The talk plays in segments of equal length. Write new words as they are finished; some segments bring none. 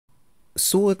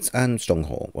Swords and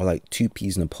Stronghold are like two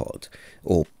peas in a pod,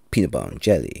 or peanut butter and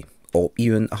jelly, or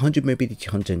even 100 mobility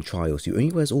hunter in trials who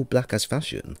only wears all black as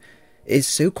fashion. It is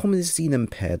so common to see them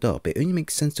paired up, it only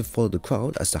makes sense to follow the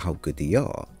crowd as to how good they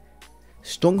are.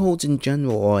 Strongholds in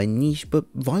general are a niche but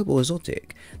viable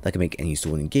exotic that can make any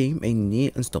sword in game a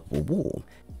near unstoppable wall.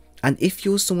 And if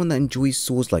you're someone that enjoys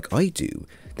swords like I do,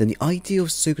 then the idea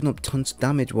of soaking up tons of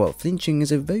damage without flinching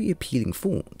is a very appealing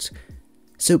thought.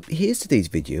 So here's today's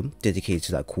video dedicated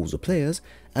to that cause of players,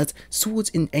 as swords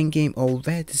in endgame are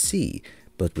rare to see,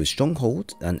 but with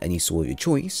Stronghold and any sword of your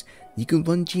choice, you can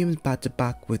run GMs back to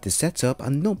back with the setup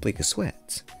and not break a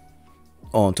sweat.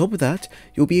 On top of that,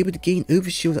 you'll be able to gain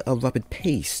overshield at a rapid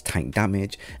pace, tank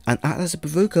damage, and act as a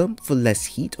provoker for less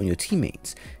heat on your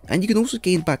teammates, and you can also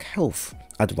gain back health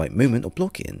at the right moment of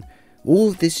blocking. All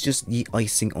of this is just the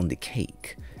icing on the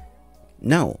cake.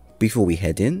 Now, before we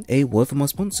head in, a word from our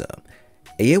sponsor.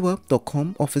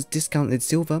 AOL.com offers discounted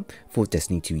silver for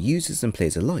Destiny 2 users and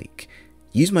players alike.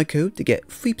 Use my code to get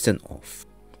 3% off.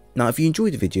 Now if you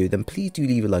enjoyed the video, then please do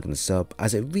leave a like on the sub,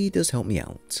 as it really does help me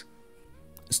out.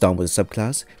 Starting with the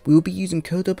subclass, we will be using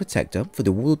Coda Protector for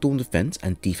the Wall of Dawn defense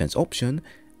and defense option,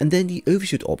 and then the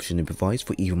Overshield option it provides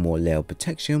for even more layer of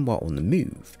protection while on the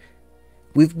move.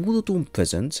 With Wall of Dawn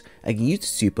present, I can use the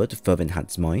super to further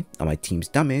enhance mine and my team's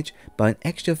damage by an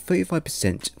extra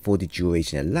 35% for the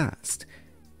duration it lasts.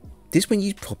 This, when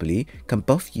used properly, can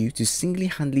buff you to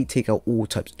single-handedly take out all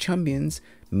types of champions,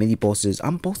 mini-bosses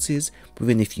and bosses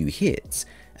within a few hits,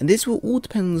 and this will all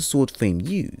depend on the sword frame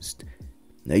used.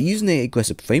 Now using an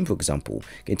aggressive frame for example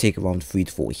can take around 3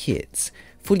 to 4 hits,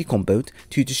 fully comboed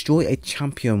to destroy a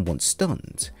champion once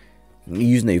stunned.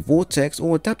 Using a vortex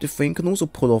or adaptive frame can also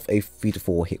pull off a 3 to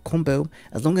 4 hit combo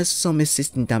as long as some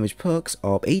assisting damage perks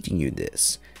are aiding you in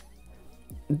this.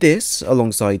 This,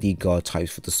 alongside the guard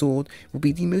types for the sword, will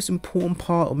be the most important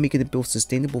part of making the build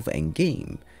sustainable for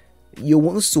endgame. You'll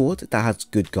want a sword that has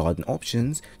good guarding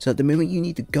options, so at the moment you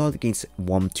need to guard against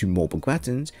 1 to more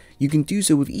combatants, you can do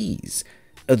so with ease.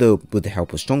 Although with the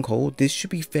help of Stronghold, this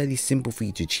should be fairly simple for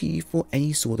you to achieve for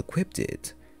any sword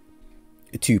equipped.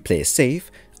 To play it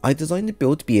safe, I designed the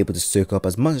build to be able to soak up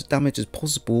as much damage as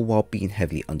possible while being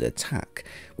heavily under attack,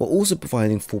 while also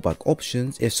providing fallback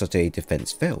options if such a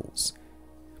defense fails.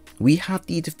 We have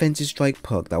the defensive strike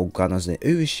perk that will grant us an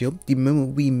overshield the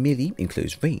moment we melee in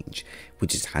close range,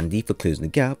 which is handy for closing the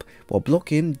gap while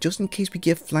blocking just in case we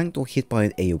get flanked or hit by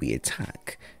an AoE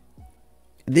attack.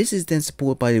 This is then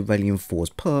supported by the Rallying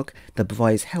Force perk that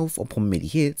provides health upon melee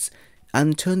hits,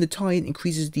 and Turn the Tide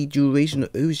increases the duration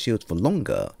of overshield for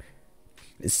longer.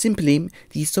 Simply,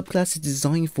 the subclass is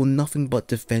designed for nothing but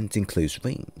defense in close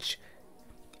range.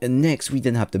 And next we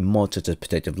then have the mod such as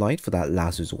Protective Light for that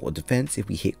last resort of defense if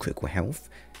we hit critical health,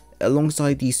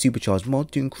 alongside the supercharged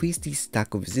mod to increase the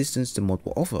stack of resistance the mod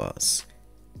will offer us.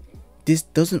 This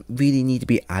doesn't really need to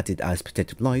be added as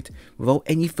Protective Light, without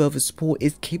any further support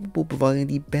is capable of providing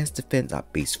the best defense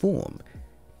at base form.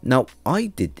 Now I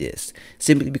did this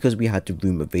simply because we had the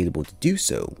room available to do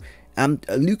so, and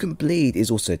a Lucan Blade is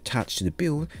also attached to the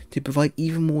build to provide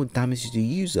even more damage to the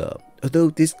user, although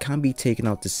this can be taken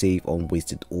out to save on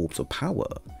wasted orbs or power.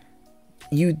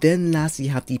 You then lastly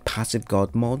have the Passive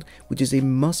Guard mod, which is a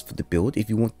must for the build if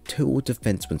you want total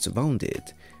defense when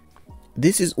surrounded.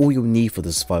 This is all you'll need for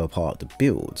the survival part of the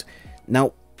build.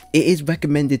 Now it is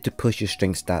recommended to push your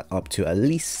strength stat up to at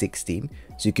least 60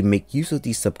 so you can make use of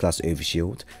the subclass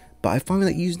overshield, but I find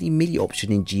that using the melee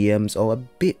option in GMs are a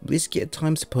bit risky at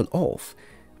times to pull off,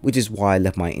 which is why I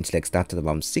left my intellect stat at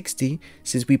around 60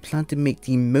 since we plan to make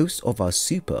the most of our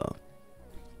super.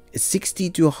 60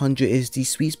 to 100 is the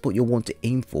sweet spot you'll want to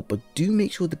aim for, but do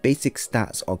make sure the basic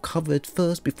stats are covered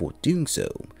first before doing so.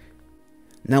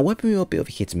 Now weaponry are a bit of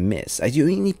a hit and miss, as you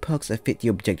only need perks that fit the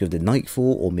objective of the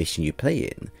nightfall or mission you play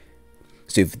in.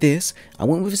 So for this, I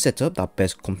went with a setup that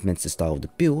best complements the style of the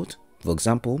build. For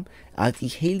example, I have the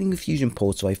Hailing Fusion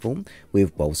Pulse Rifle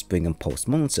with Wellspring and Pulse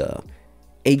Monitor,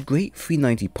 a great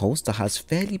 390 pulse that has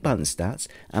fairly balanced stats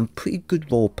and pretty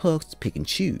good raw perks to pick and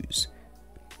choose.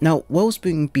 Now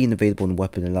Wellspring being available in the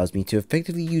weapon allows me to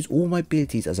effectively use all my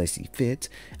abilities as I see fit,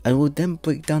 and will then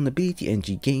break down ability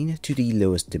energy gain to the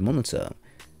lowest monitor.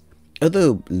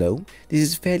 Although low, this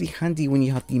is fairly handy when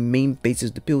you have the main basis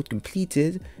of the build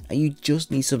completed and you just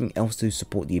need something else to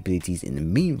support the abilities in the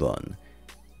main run.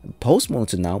 Pulse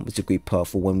Monitor now is a great perk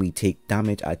for when we take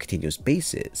damage at a continuous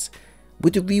basis.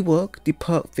 With the rework, the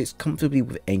perk fits comfortably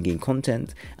with endgame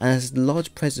content and has a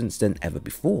large presence than ever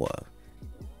before.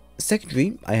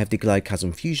 Secondary, I have the Glide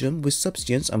Chasm Fusion with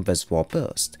Substance and Reservoir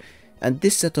Burst, and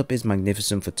this setup is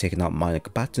magnificent for taking out minor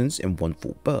combatants in one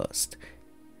full burst.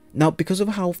 Now, because of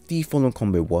how the following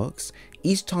combo works,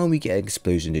 each time we get an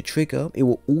explosion to trigger, it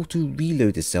will auto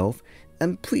reload itself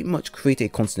and pretty much create a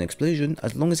constant explosion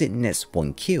as long as it nets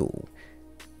 1 kill.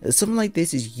 Something like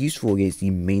this is useful against the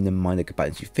main and minor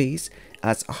combatants you face,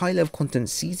 as high level content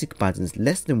sees the combatants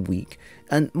less than weak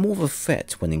and more of a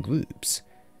threat when in groups.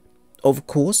 Of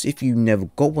course, if you never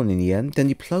got one in the end, then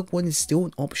the plug one is still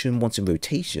an option once in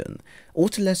rotation, or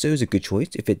to Lesso is a good choice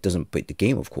if it doesn't break the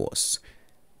game, of course.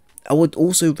 I would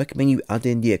also recommend you add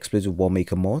in the Explosive Wall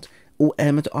Maker mod or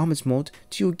Elemental Armors mod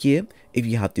to your gear if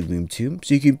you have the room to,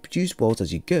 so you can produce worlds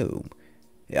as you go.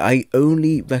 I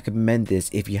only recommend this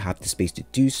if you have the space to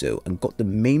do so and got the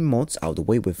main mods out of the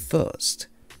way with first.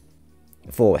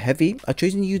 For heavy, I've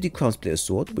chosen to use the crownsplitter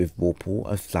sword with Whirlpool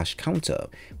and flash counter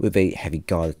with a heavy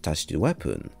guard attached to the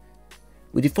weapon.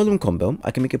 With the following combo,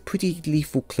 I can make a pretty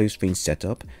lethal close range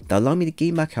setup that allow me to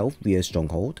gain back health via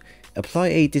Stronghold, apply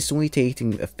a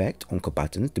disorientating effect on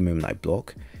combatants the moment I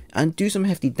block, and do some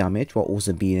hefty damage while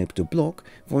also being able to block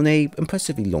for an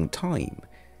impressively long time.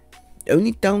 The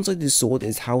only downside to the sword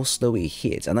is how slow it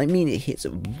hits, and I mean it hits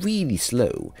really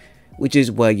slow, which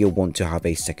is where you'll want to have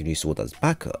a secondary sword as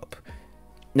backup.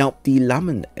 Now, the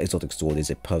Lament exotic sword is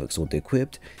a perfect sword to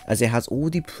equip as it has all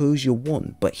the pros you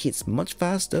want but hits much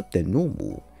faster than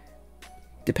normal.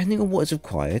 Depending on what is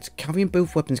required, carrying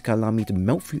both weapons can allow me to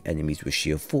melt through enemies with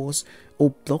sheer force or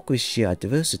block with sheer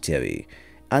adversity,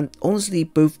 and honestly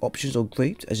both options are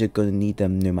great as you're going to need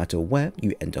them no matter where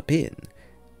you end up in.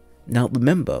 Now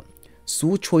remember,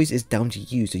 sword choice is down to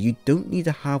you, so you don't need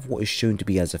to have what is shown to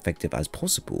be as effective as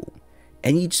possible.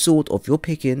 Any sword of your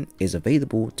picking is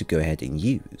available to go ahead and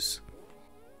use.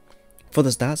 For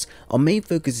the stats, our main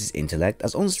focus is intellect,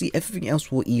 as honestly everything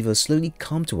else will either slowly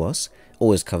come to us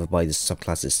or is covered by the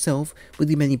subclass itself with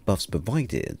the many buffs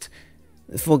provided.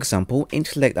 For example,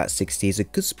 intellect at 60 is a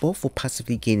good spot for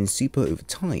passively gaining super over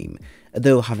time,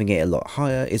 though having it a lot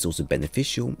higher is also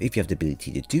beneficial if you have the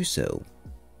ability to do so.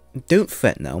 Don't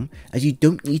fret now, as you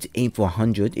don't need to aim for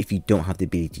 100 if you don't have the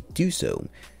ability to do so.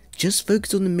 Just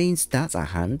focus on the main stats at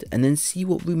hand and then see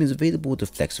what room is available to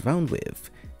flex around with.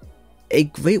 A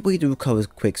great way to recover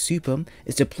quick super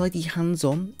is to apply the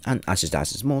hands-on and Ashes to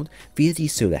Ashes mod via the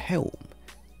Solar Helm.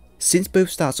 Since both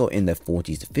stats are in their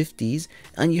 40s to 50s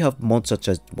and you have mods such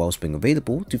as Wellspring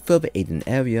available to further aid in the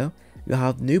area, you'll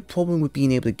have no problem with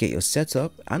being able to get your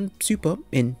setup and super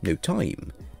in no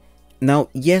time. Now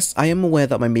yes, I am aware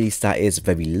that my melee stat is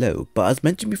very low, but as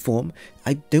mentioned before,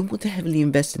 I don't want to heavily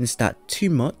invest in the stat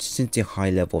too much since the high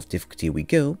level of difficulty we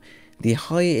go, the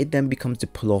higher it then becomes to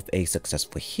pull off a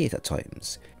successful hit at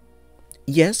times.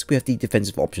 Yes, we have the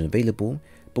defensive option available,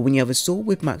 but when you have a sword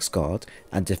with max guard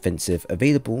and defensive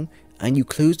available and you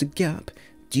close the gap,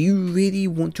 do you really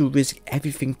want to risk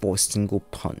everything for a single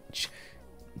punch?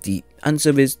 The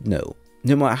answer is no,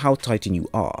 no matter how titan you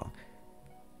are.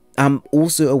 I'm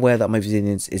also aware that my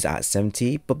resilience is at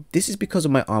 70, but this is because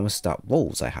of my armor stat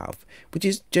rolls I have, which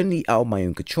is generally out of my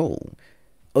own control.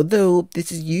 Although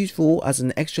this is useful as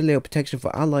an extra layer of protection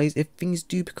for allies if things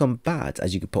do become bad,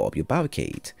 as you can put up your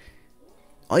barricade.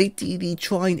 Ideally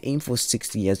try and aim for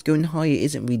 60 as going higher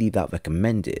isn't really that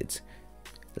recommended.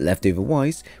 Leftover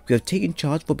wise, we have taken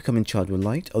charge for becoming charged with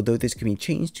light, although this can be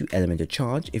changed to elemental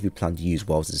charge if you plan to use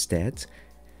wells instead.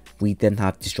 We then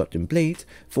have Disrupting Blade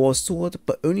for a sword,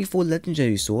 but only for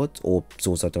legendary swords or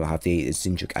swords that don't have the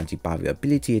eccentric anti-barrier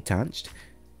ability attached.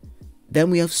 Then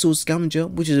we have Sword Scavenger,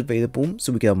 which is available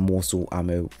so we can have more sword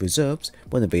ammo reserves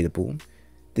when available.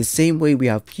 The same way we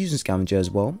have Fusion Scavenger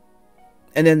as well.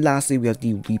 And then lastly we have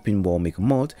the Reaping Wall Maker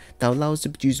mod that allows us to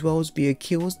produce wells via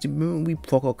kills the moment we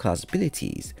proc our class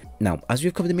abilities. Now as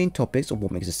we've covered the main topics of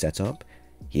what makes a setup,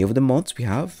 here are the mods we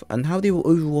have and how they will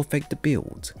overall affect the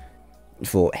build.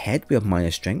 For head we have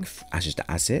minor strength, Ashes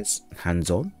to Assets,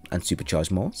 hands-on and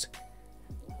supercharged mods.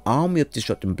 Arm we have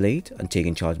Disrupting Blade and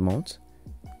Taking Charge mods.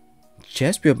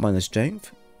 Chest we have minor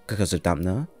strength, Concussive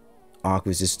Dampener, arc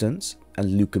resistance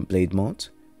and Lucent Blade mod.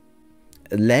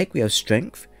 Leg we have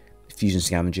strength, Fusion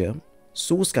Scavenger,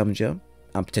 Sword Scavenger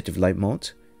and Protective Light mod.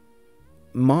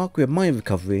 Mark we have minor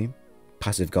recovery,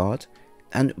 passive guard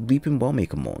and Reaping Wall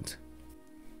Maker mod.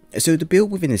 So the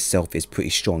build within itself is pretty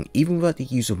strong even without the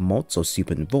use of mods or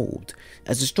super involved,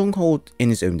 as the Stronghold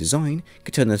in its own design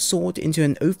can turn a sword into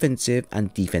an offensive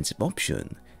and defensive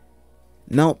option.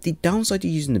 Now the downside to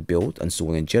using the build and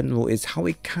sword in general is how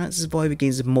it can't survive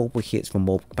against multiple hits from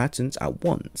multiple combatants at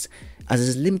once, as it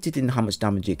is limited in how much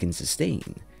damage it can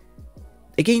sustain.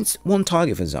 Against one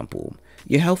target for example,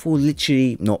 your health will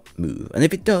literally not move, and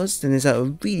if it does then it's at a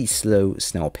really slow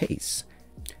snail pace.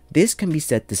 This can be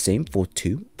said the same for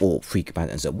 2 or 3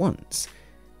 combatants at once.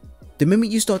 The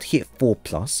moment you start to hit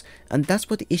 4+, and that's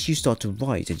where the issues start to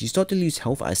rise and you start to lose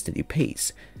health at a steady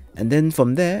pace. And then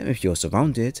from there, if you're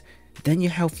surrounded, then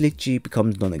your health literally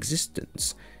becomes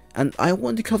non-existent. And I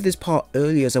want to cover this part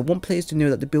early as I want players to know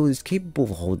that the build is capable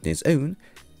of holding its own,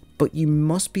 but you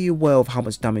must be aware of how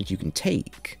much damage you can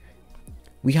take.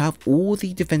 We have all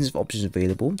the defensive options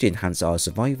available to enhance our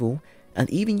survival, and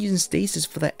even using stasis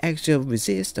for that extra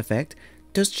resist effect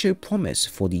does show promise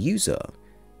for the user.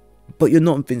 But you're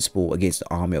not invincible against the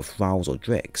army of Thralls or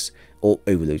Drekks, or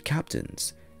Overload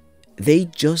Captains. They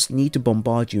just need to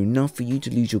bombard you enough for you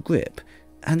to lose your grip,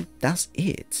 and that's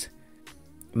it.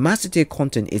 Master tier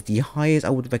content is the highest I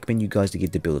would recommend you guys to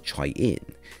give the build a try in.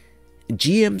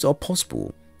 GMs are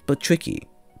possible, but tricky,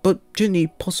 but generally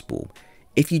possible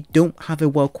if you don't have a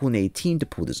well coordinated team to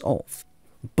pull this off.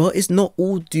 But it's not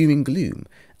all doom and gloom,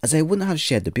 as I wouldn't have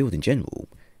shared the build in general.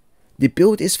 The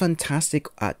build is fantastic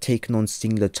at taking on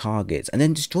singular targets and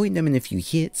then destroying them in a few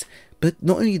hits, but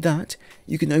not only that,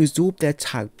 you can absorb their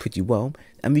attack pretty well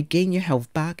and regain your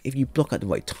health back if you block at the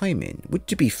right timing, which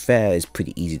to be fair is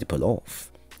pretty easy to pull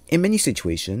off. In many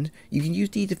situations, you can use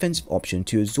the defensive option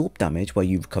to absorb damage while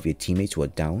you recover your teammates who are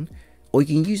down, or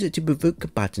you can use it to provoke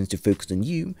combatants to focus on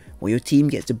you while your team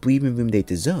gets the breathing room they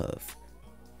deserve.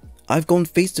 I've gone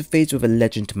face to face with a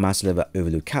legend to master level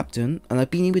Overload Captain, and I've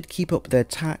been able to keep up with their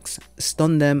attacks,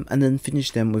 stun them, and then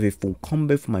finish them with a full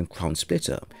combo for my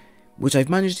crownsplitter, which I've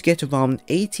managed to get around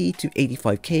 80 to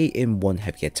 85k in one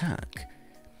heavy attack.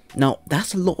 Now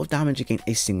that's a lot of damage against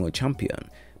a single champion,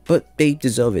 but they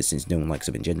deserve it since no one likes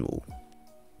them in general.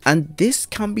 And this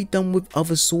can be done with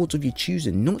other swords of your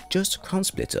choosing, not just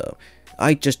crownsplitter.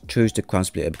 I just chose the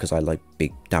crownsplitter because I like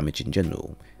big damage in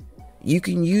general. You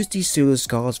can use these solar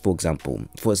scars, for example,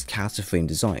 for its caster frame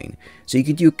design, so you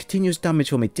can do continuous damage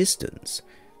from a distance.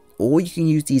 Or you can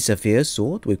use the Sapphire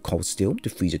sword with cold steel to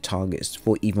freeze your targets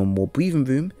for even more breathing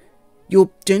room.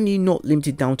 You're generally not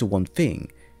limited down to one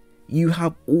thing. You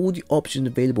have all the options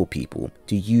available, people,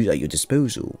 to use at your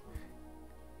disposal.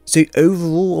 So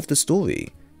overall of the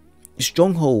story,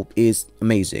 Stronghold is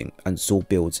amazing, and sword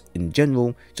builds in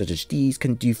general such as these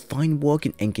can do fine work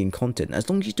in endgame content as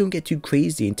long as you don't get too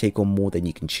crazy and take on more than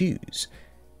you can choose.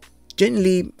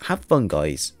 Generally, have fun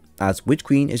guys, as Witch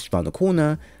Queen is around the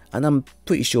corner and I'm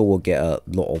pretty sure we'll get a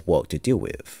lot of work to deal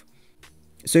with.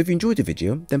 So if you enjoyed the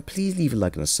video, then please leave a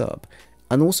like and a sub.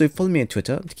 And also follow me on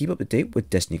Twitter to keep up to date with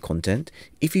Destiny content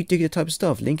if you dig the type of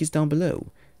stuff, link is down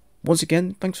below. Once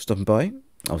again, thanks for stopping by,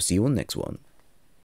 I'll see you on the next one.